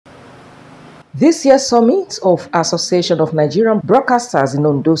This year's summit of Association of Nigerian Broadcasters in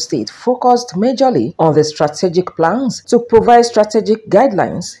Ondo State focused majorly on the strategic plans to provide strategic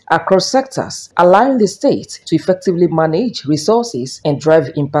guidelines across sectors, allowing the state to effectively manage resources and drive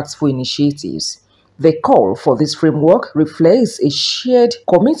impactful initiatives. The call for this framework reflects a shared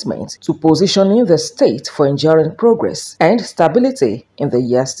commitment to positioning the state for enduring progress and stability in the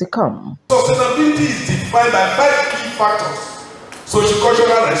years to come. Sustainability is defined by 5 key factors: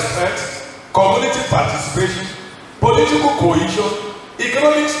 socio-cultural respect, community participation, political cohesion,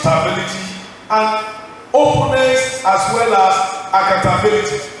 economic stability, and openness as well as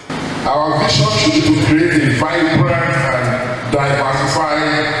accountability. Our vision should be to create a vibrant and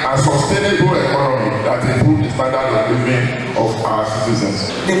diversified and sustainable economy that improves the standard of living of our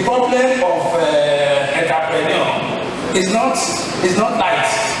citizens. The problem of entrepreneur is not light.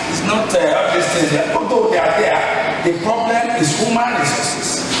 It's not all these things. Although they are there, the problem is human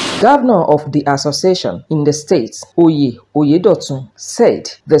resources. Governor of the association in the state, Aiyedatiwa,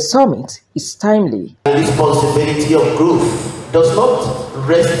 said the summit is timely. The responsibility of growth does not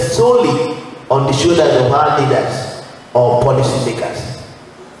rest solely on the shoulders of our leaders or policymakers.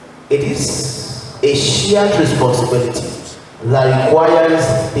 It is a shared responsibility that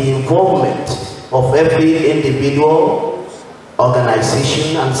requires the involvement of every individual,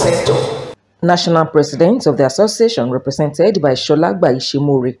 organization, and sector. National President of the association, represented by Sholagba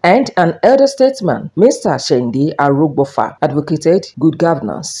Ishimori, and an elder statesman, Mr. Shendi Arugbofa, advocated good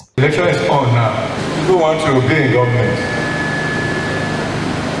governance. The election is on now. People want to be in government,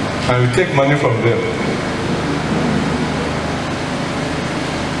 and we take money from them.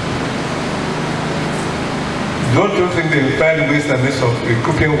 Don't you think they will find ways and means of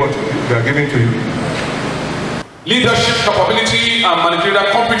recouping what they are giving to you? Leadership capability and managerial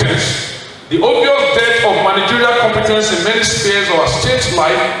competence. The obvious dearth of managerial competence in many spheres of our state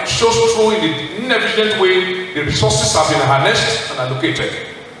life shows through in the inefficient way the resources have been harnessed and allocated.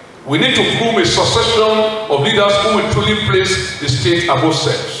 We need to groom a succession of leaders who will truly place the state above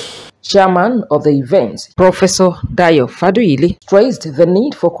self. Chairman of the event, Professor Dayo Faduili, stressed the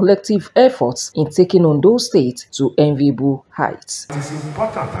need for collective efforts in taking Ondo State to enviable heights. It is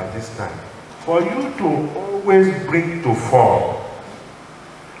important at this time for you to always bring to fore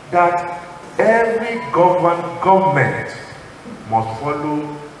that every government must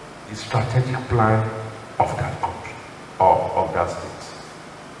follow the strategic plan of that country or of that state.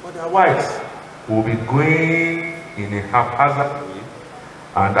 Otherwise, we'll be going in a haphazard way,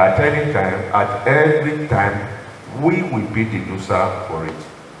 and at every time, we will be the loser for it.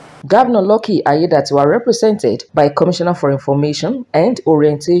 Governor Lucky Aiyedatiwa, represented by Commissioner for Information and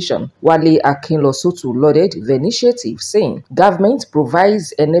Orientation, Wale Akinlosotu, lauded the initiative, saying government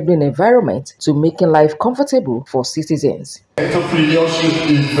provides enabling environment to making life comfortable for citizens. Entrepreneurship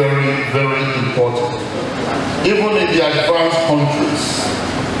is very, very important. Even in the advanced countries,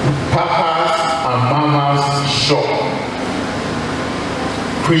 papas and mamas shop,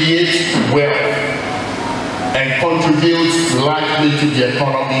 create wealth, and contributes largely to the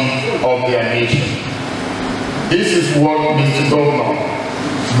economy of their nation. This is what Mr. Governor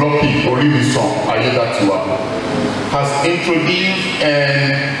Lucky Aiyedatiwa has introduced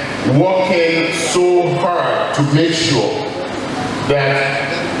and working so hard to make sure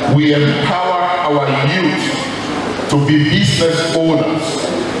that we empower our youth to be business owners.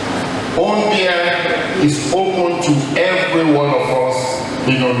 ONDIA is open to every one of us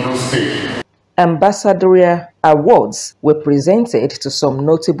in Ondo State. Ambassadorial awards were presented to some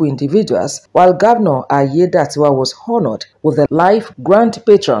notable individuals, while Governor Aiyedatiwa was honored with the life grand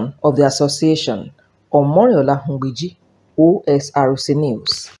patron of the association, Omorinola Hungbeji, OSRC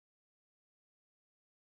News.